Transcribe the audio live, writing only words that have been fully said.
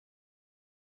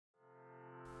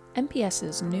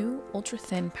MPS's new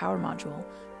ultra-thin power module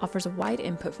offers a wide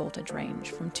input voltage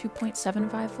range from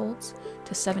 2.75 volts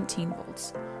to 17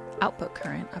 volts, output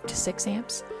current up to 6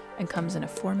 amps, and comes in a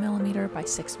 4mm by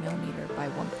 6mm by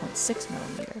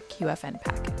 1.6mm QFN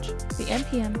package. The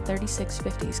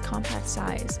MPM3650's compact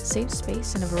size saves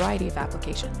space in a variety of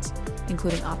applications,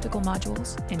 including optical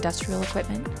modules, industrial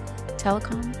equipment,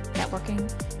 telecom, networking,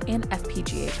 and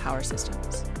FPGA power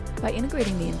systems. By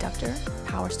integrating the inductor,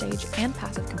 power stage, and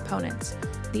passive components,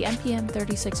 the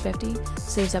MPM3650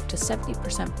 saves up to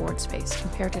 70% board space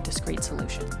compared to discrete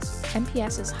solutions.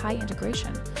 MPS's high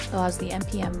integration allows the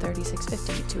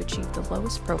MPM3650 to achieve the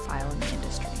lowest profile in the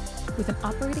industry. With an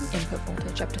operating input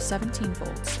voltage up to 17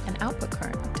 volts and output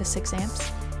current up to 6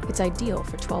 amps, it's ideal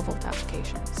for 12-volt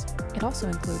applications. It also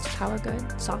includes power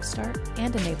good, soft start,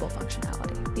 and enable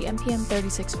functionality. The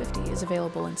MPM3650 is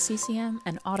available in CCM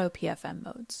and auto-PFM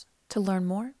modes. To learn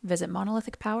more, visit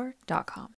monolithicpower.com.